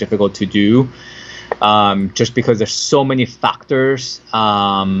they're very difficult to do. Just because there's so many factors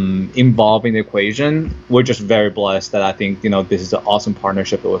involved in the equation. We're just very blessed that I think, this is an awesome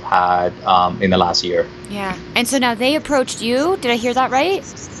partnership that we've had in the last year. Yeah. And so now they approached you. Did I hear that right?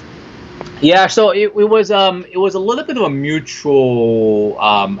 Yeah. So it was a little bit of a mutual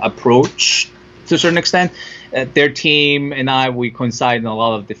approach to a certain extent. Their team and we coincide in a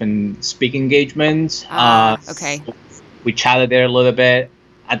lot of different speaking engagements. Okay. We chatted there a little bit.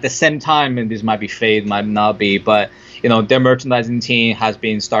 At the same time, and this might be fade, might not be, but their merchandising team has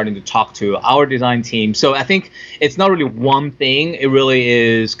been starting to talk to our design team. So I think it's not really one thing. It really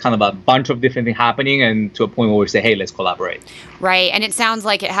is kind of a bunch of different things happening, and to a point where we say, hey, let's collaborate. Right. And it sounds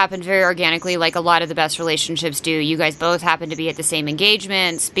like it happened very organically, like a lot of the best relationships do. You guys both happened to be at the same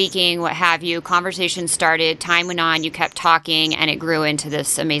engagement, speaking, what have you. Conversation started, time went on, you kept talking, and it grew into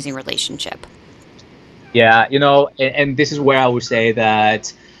this amazing relationship. Yeah, and this is where I would say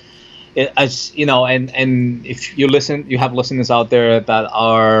that, as and if you have listeners out there that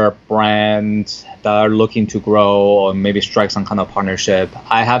are brands that are looking to grow or maybe strike some kind of partnership,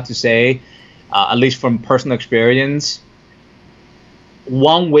 I have to say, at least from personal experience,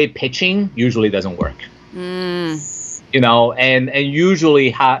 one-way pitching usually doesn't work. And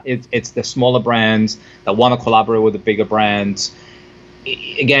usually it's the smaller brands that want to collaborate with the bigger brands.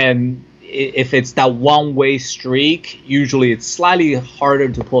 Again, if it's that one-way streak, usually it's slightly harder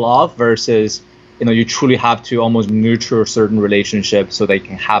to pull off versus, you truly have to almost nurture certain relationships so they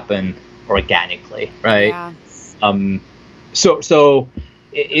can happen organically, right? Yeah. So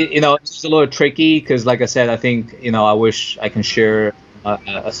it's a little tricky because, like I said, I think, I wish I can share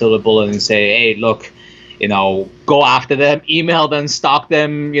a silver bullet and say, hey, look, go after them, email them, stalk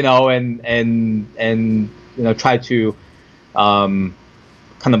them, and try to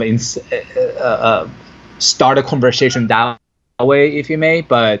kind of start a conversation that way, if you may.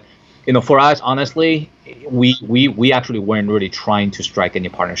 But for us, honestly, we actually weren't really trying to strike any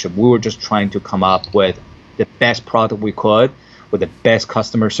partnership. We were just trying to come up with the best product we could, with the best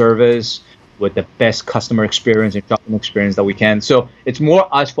customer service, with the best customer experience and shopping experience that we can. So it's more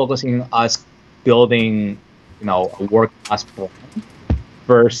us focusing us building, a world-class brand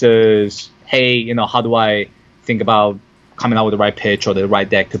versus, hey, how do I think about coming out with the right pitch or the right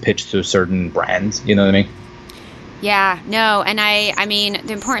deck to pitch to certain brands, you know what I mean? Yeah, no, and I mean,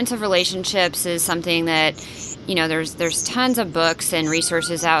 the importance of relationships is something that, there's tons of books and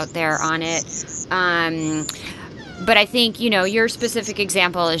resources out there on it. But I think, your specific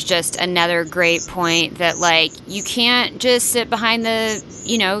example is just another great point that, like, you can't just sit behind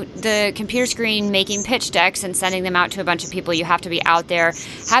the computer screen making pitch decks and sending them out to a bunch of people. You have to be out there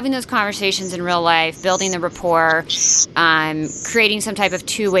having those conversations in real life, building the rapport, creating some type of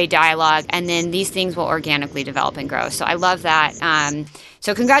two-way dialogue, and then these things will organically develop and grow. So I love that.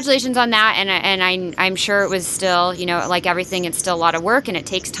 So congratulations on that, and I'm sure it was still, like everything, it's still a lot of work, and it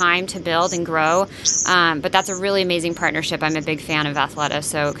takes time to build and grow, but that's a really amazing partnership. I'm a big fan of Athleta,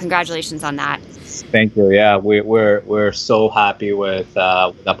 so congratulations on that. Thank you. Yeah, we're so happy with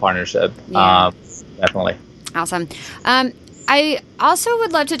that partnership. Yeah. Definitely. Awesome. I also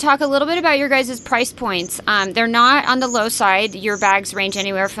would love to talk a little bit about your guys' price points. They're not on the low side. Your bags range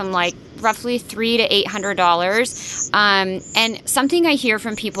anywhere from like roughly $300 to $800. And something I hear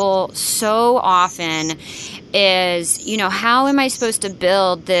from people so often is, you know, how am I supposed to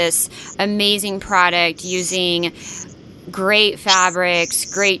build this amazing product using great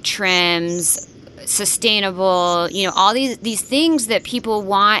fabrics, great trims, sustainable, you know, all these things that people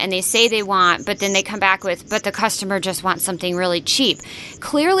want and they say they want, but then they come back with, but the customer just wants something really cheap.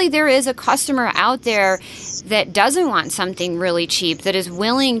 Clearly there is a customer out there that doesn't want something really cheap, that is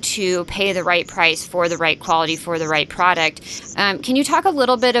willing to pay the right price for the right quality, for the right product. Can you talk a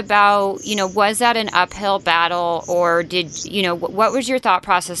little bit about, you know, was that an uphill battle, or did, you know, what was your thought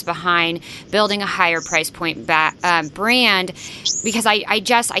process behind building a higher price point brand? Because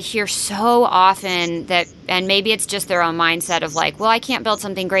I hear so often that, and maybe it's just their own mindset of like, well, I can't build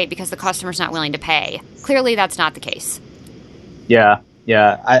something great because the customer's not willing to pay. Clearly that's not the case. Yeah,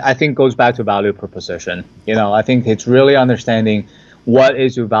 I think it goes back to value proposition. You know, I think it's really understanding what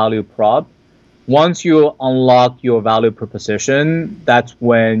is your value prop. Once you unlock your value proposition, that's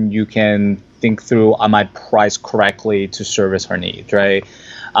when you can think through, am I priced correctly to service her needs, right?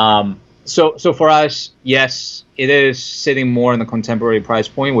 So for us, yes, it is sitting more in the contemporary price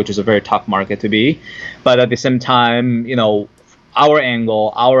point, which is a very tough market to be. But at the same time, you know, our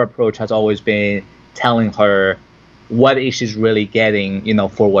angle, our approach has always been telling her what is she's really getting, you know,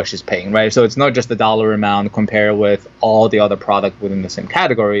 for what she's paying, right? So it's not just the dollar amount compared with all the other product within the same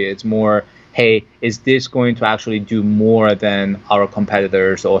category. It's more, hey, is this going to actually do more than our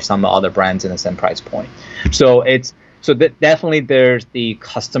competitors or some other brands in the same price point? So definitely there's the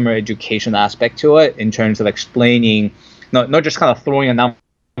customer education aspect to it in terms of explaining, not just kind of throwing a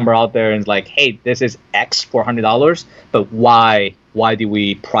number out there and like, hey, this is X $400, but why did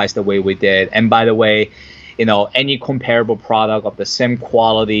we price the way we did? And by the way, you know, any comparable product of the same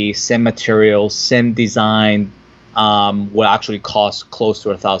quality, same material, same design will actually cost close to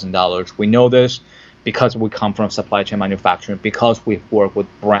 $1,000. We know this because we come from supply chain manufacturing, because we've worked with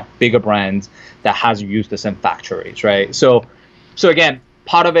bigger brands that has used the same factories, right? So again,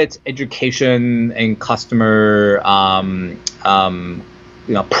 part of it's education and customer,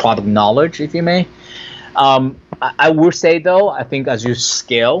 you know, product knowledge, if you may. I would say though, I think as you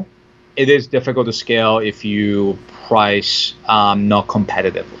scale, it is difficult to scale if you price not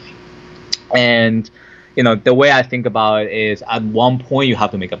competitively. And, you know, the way I think about it is at one point you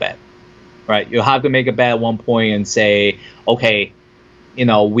have to make a bet, right? You have to make a bet at one point and say, okay, you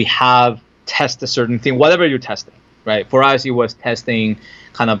know, we have tested a certain thing, whatever you're testing, right? For us, it was testing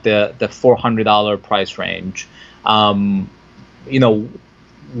kind of the $400 price range. You know,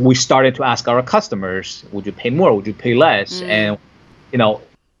 we started to ask our customers, would you pay more? Would you pay less? And, you know,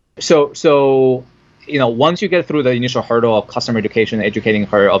 so, you know, once you get through the initial hurdle of customer education, educating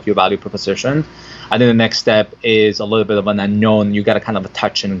her of your value proposition, I think the next step is a little bit of an unknown. You got to kind of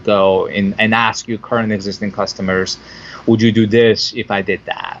touch and go and ask your current existing customers, would you do this if I did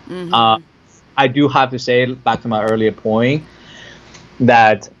that? I do have to say, back to my earlier point,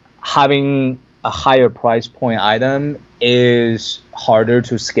 that having a higher price point item is harder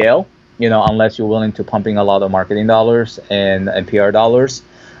to scale, you know, unless you're willing to pumping a lot of marketing dollars and PR dollars.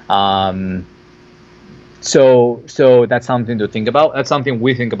 So that's something to think about. That's something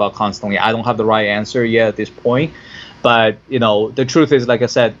we think about constantly. I don't have the right answer yet at this point, but you know, the truth is, like I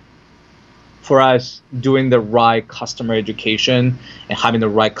said, for us, doing the right customer education and having the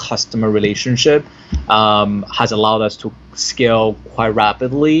right customer relationship has allowed us to scale quite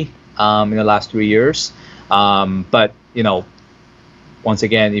rapidly in the last 3 years. But you know, once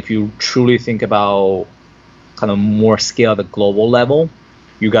again, if you truly think about kind of more scale at the global level,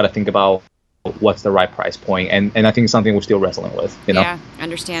 you got to think about what's the right price point. And I think it's something we're still wrestling with, you know? Yeah,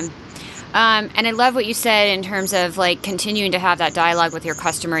 understand. And I love what you said in terms of like continuing to have that dialogue with your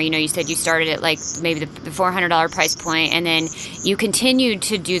customer. You know, you said you started at like maybe the $400 price point, and then you continued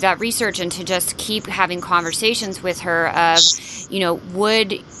to do that research and to just keep having conversations with her of, you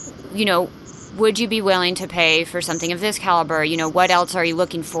know, would you be willing to pay for something of this caliber? You know, what else are you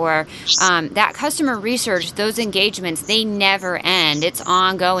looking for? That customer research, those engagements, they never end. It's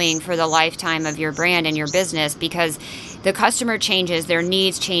ongoing for the lifetime of your brand and your business, because the customer changes, their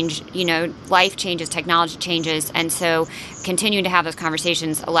needs change, you know, life changes, technology changes. And so continuing to have those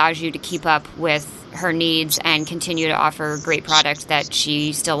conversations allows you to keep up with her needs and continue to offer great products that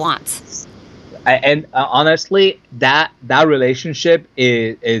she still wants. And honestly, that relationship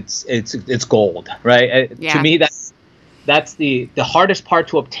it's gold, right? Yeah. To me, that's the hardest part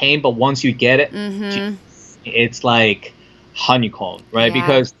to obtain. But once you get it, it's like honeycomb, right? Yeah.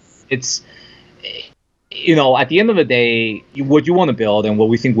 Because it's at the end of the day, what you want to build and what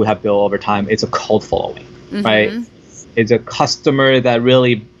we think we have built over time, it's a cult following, right? It's a customer that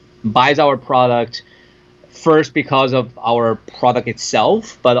really buys our product first because of our product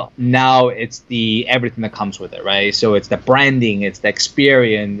itself, but now it's the everything that comes with it, right? So it's the branding, it's the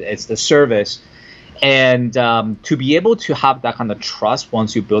experience, it's the service. And to be able to have that kind of trust,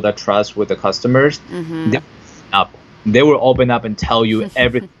 once you build that trust with the customers, they will open up and tell you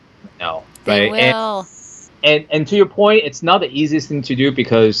everything you know, right? They will. And to your point, it's not the easiest thing to do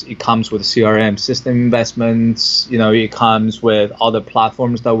because it comes with CRM system investments. It comes with other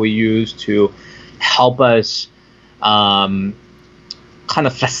platforms that we use to help us kind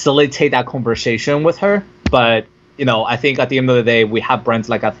of facilitate that conversation with her. But, I think at the end of the day, we have brands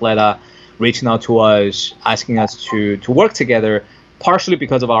like Athleta reaching out to us, asking us to work together, partially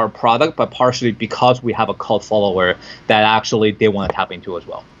because of our product, but partially because we have a cult follower that actually they want to tap into as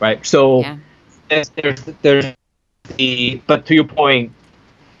well, right? So there's but to your point,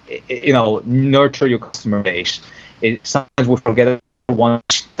 nurture your customer base. Sometimes we forget one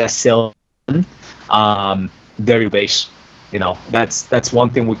that sales their base. That's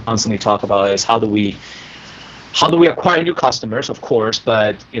one thing we constantly talk about is how do we acquire new customers, of course,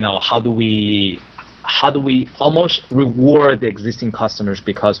 but how do we almost reward the existing customers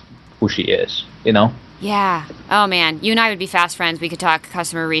because who she is, Yeah. Oh man, you and I would be fast friends. We could talk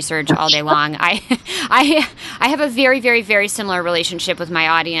customer research all day long. I have a very, very, very similar relationship with my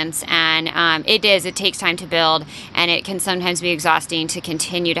audience, and it takes time to build, and it can sometimes be exhausting to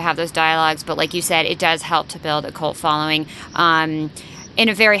continue to have those dialogues. But like you said, it does help to build a cult following. In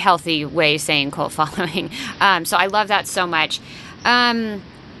a very healthy way, saying cult following. So I love that so much.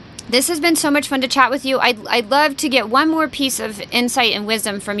 This has been so much fun to chat with you. I'd love to get one more piece of insight and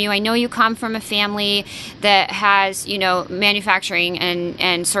wisdom from you. I know you come from a family that has, manufacturing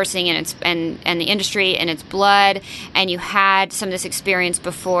and sourcing and the industry in its blood, and you had some of this experience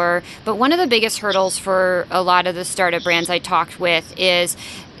before. But one of the biggest hurdles for a lot of the startup brands I talked with is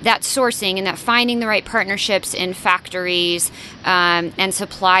that sourcing and that finding the right partnerships in factories and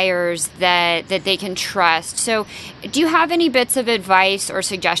suppliers that they can trust. So do you have any bits of advice or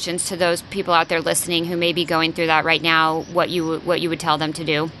suggestions to those people out there listening who may be going through that right now, what you would tell them to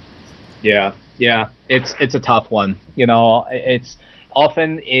do? Yeah. It's a tough one. It's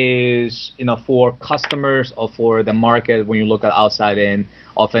often is, for customers or for the market, when you look at outside in,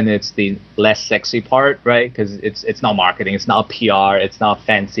 often it's the less sexy part, right? Because it's not marketing, it's not PR, it's not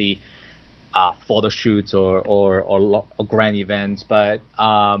fancy photo shoots or grand events, but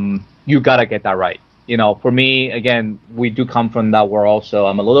you gotta get that right. For me, again, we do come from that world, so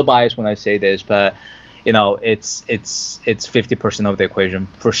I'm a little biased when I say this, but it's 50% of the equation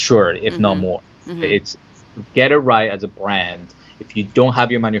for sure, if not more. It's get it right as a brand. If you don't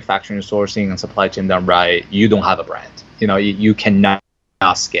have your manufacturing, sourcing, and supply chain done right, you don't have a brand. You cannot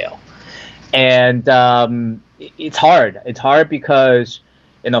scale. And it's hard. It's hard because,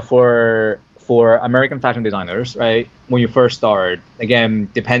 for American fashion designers, right, when you first start, again,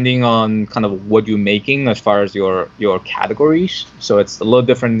 depending on kind of what you're making as far as your categories. So it's a little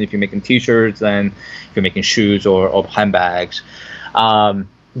different if you're making T-shirts than if you're making shoes or handbags.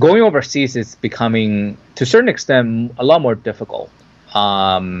 Going overseas is becoming, to a certain extent, a lot more difficult.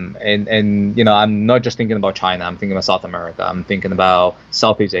 And I'm not just thinking about China. I'm thinking about South America. I'm thinking about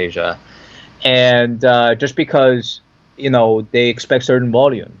Southeast Asia. And just because, they expect certain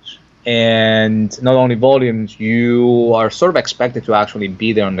volumes. And not only volumes, you are sort of expected to actually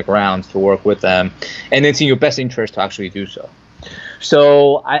be there on the ground to work with them. And it's in your best interest to actually do so.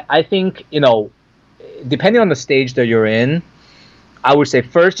 So I think, depending on the stage that you're in, I would say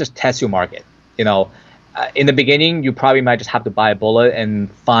first just test your market. In the beginning, you probably might just have to buy a bullet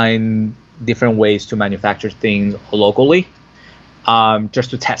and find different ways to manufacture things locally, just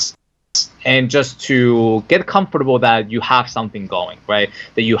to test and just to get comfortable that you have something going, right?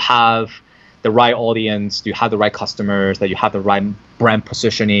 That you have the right audience, you have the right customers, that you have the right brand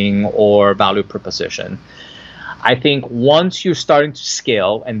positioning or value proposition. I think once you're starting to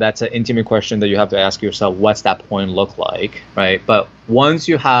scale, and that's an intimate question that you have to ask yourself, what's that point look like, right? But once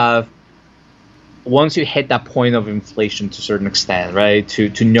you hit that point of inflation to a certain extent, right,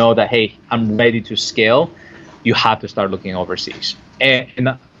 to know that, hey, I'm ready to scale, you have to start looking overseas.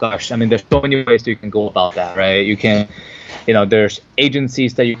 And gosh, there's so many ways that you can go about that, right? You can, there's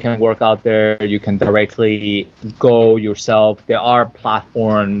agencies that you can work out there. You can directly go yourself. There are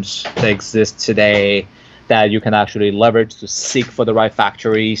platforms that exist today that you can actually leverage to seek for the right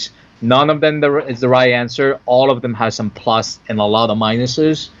factories. None of them is the right answer. All of them have some plus and a lot of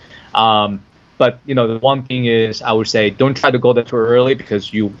minuses. But the one thing is, I would say, don't try to go there too early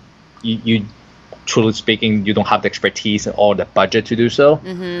because you truly speaking, you don't have the expertise or the budget to do so.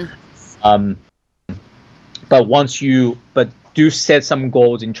 But do set some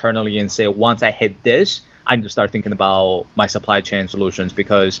goals internally and say, once I hit this, I need to start thinking about my supply chain solutions,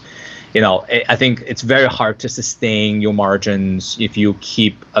 because, I think it's very hard to sustain your margins if you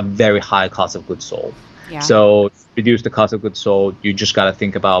keep a very high cost of goods sold. Yeah. So reduce the cost of goods sold, you just got to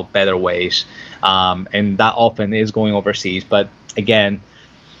think about better ways. And that often is going overseas. But again,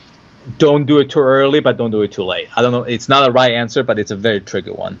 don't do it too early, but don't do it too late. I don't know. It's not a right answer, but it's a very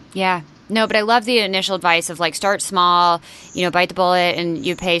tricky one. Yeah. No, but I love the initial advice of like start small, bite the bullet and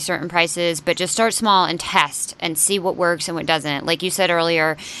you pay certain prices, but just start small and test and see what works and what doesn't. Like you said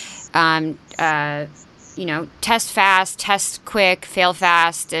earlier, test fast, test quick, fail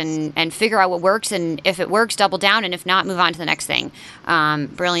fast, and figure out what works. And if it works, double down. And if not, move on to the next thing.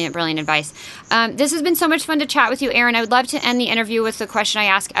 Brilliant advice. This has been so much fun to chat with you, Aaron. I would love to end the interview with the question I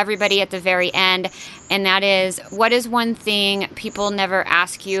ask everybody at the very end. And that is, what is one thing people never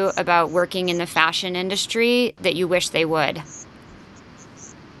ask you about working in the fashion industry that you wish they would?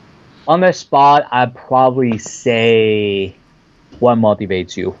 On the spot, I'd probably say what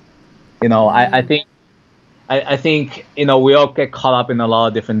motivates you. I think we all get caught up in a lot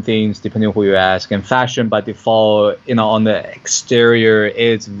of different things depending on who you ask. And fashion by default, on the exterior,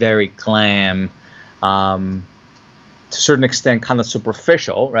 it's very glam, to a certain extent, kind of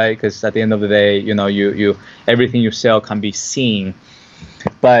superficial, right? Because at the end of the day, you everything you sell can be seen.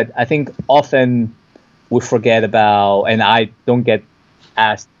 But I think often we forget about, and I don't get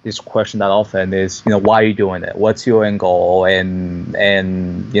asked this question that often, is why are you doing it? What's your end goal? And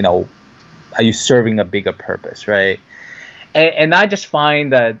are you serving a bigger purpose, right? And I just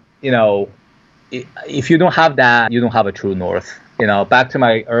find that, if you don't have that, you don't have a true north. Back to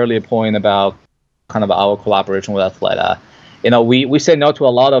my earlier point about kind of our collaboration with Athleta, we say no to a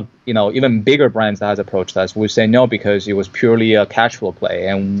lot of, even bigger brands that has approached us. We say no because it was purely a cash flow play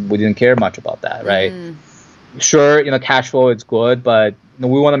and we didn't care much about that, right? Sure, cash flow is good, but we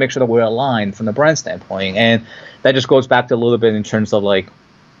want to make sure that we're aligned from the brand standpoint. And that just goes back to a little bit in terms of like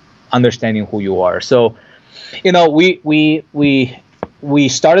understanding who you are. So, we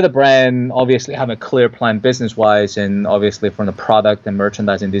started the brand, obviously have a clear plan business-wise, and obviously from the product and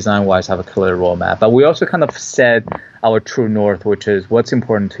merchandising design-wise have a clear roadmap. But we also kind of set our true north, which is what's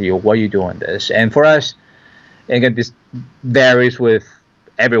important to you, why you doing this. And for us, again, this varies with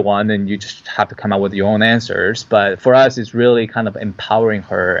everyone, and you just have to come up with your own answers. But for us, it's really kind of empowering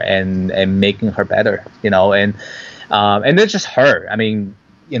her and making her better, and it's just her. I mean,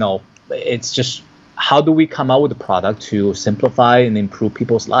 it's just how do we come out with a product to simplify and improve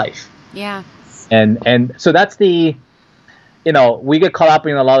people's life? Yeah. And so that's the, we get caught up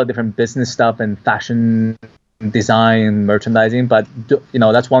in a lot of different business stuff and fashion design, merchandising, but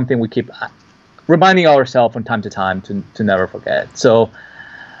that's one thing we keep reminding ourselves from time to time to never forget. So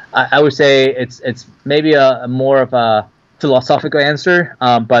I would say it's maybe a more of a philosophical answer,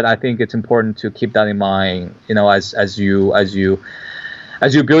 but I think it's important to keep that in mind, as you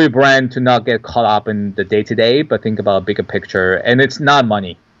build your brand, to not get caught up in the day-to-day, but think about a bigger picture. And it's not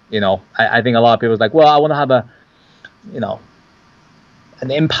money. I think a lot of people is like, well, I want to have an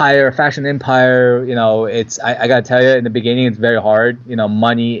empire, fashion empire. I got to tell you, in the beginning, it's very hard.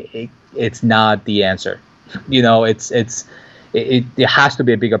 Money, it's not the answer. It has to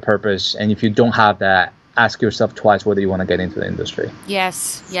be a bigger purpose. And if you don't have that, ask yourself twice whether you want to get into the industry.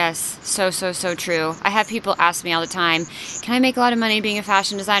 Yes. So true. I have people ask me all the time, can I make a lot of money being a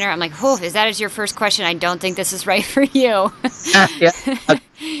fashion designer? I'm like, is that your first question? I don't think this is right for you.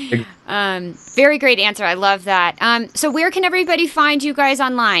 Very great answer. I love that. So where can everybody find you guys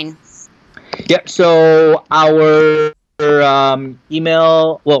online? Yep. So our our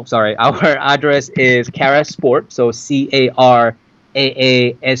address is Carasport. So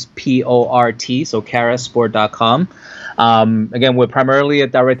CARAASPORT, so carasport.com. Again, we're primarily a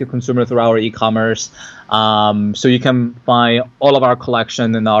direct-to-consumer through our e-commerce. So you can find all of our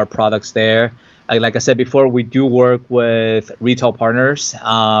collection and our products there. Like I said before, we do work with retail partners.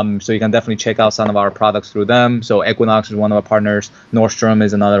 So you can definitely check out some of our products through them. So Equinox is one of our partners. Nordstrom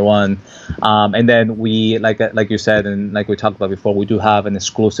is another one. And then we, like you said, and like we talked about before, we do have an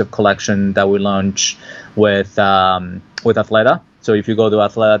exclusive collection that we launch with Athleta. So if you go to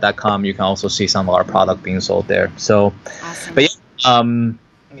athleta.com, you can also see some of our product being sold there. So, awesome. But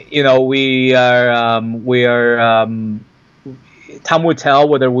yeah, we are. Time will tell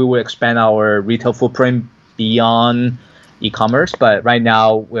whether we will expand our retail footprint beyond e-commerce. But right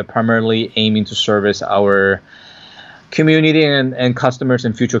now, we're primarily aiming to service our community and customers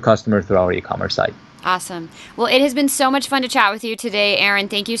and future customers through our e-commerce site. Awesome. Well, it has been so much fun to chat with you today, Aaron.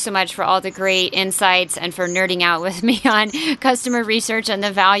 Thank you so much for all the great insights and for nerding out with me on customer research and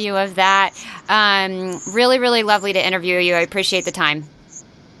the value of that. Really, really lovely to interview you. I appreciate the time.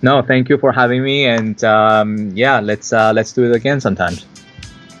 No, thank you for having me. And let's do it again sometime.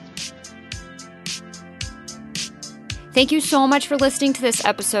 Thank you so much for listening to this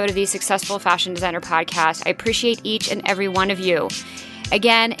episode of the Successful Fashion Designer Podcast. I appreciate each and every one of you.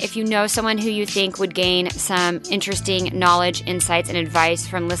 Again, if you know someone who you think would gain some interesting knowledge, insights, and advice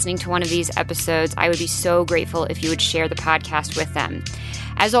from listening to one of these episodes, I would be so grateful if you would share the podcast with them.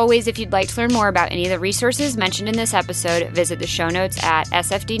 As always, if you'd like to learn more about any of the resources mentioned in this episode, visit the show notes at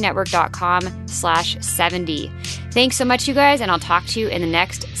sfdnetwork.com/70. Thanks so much, you guys, and I'll talk to you in the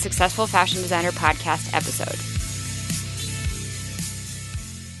next Successful Fashion Designer Podcast episode.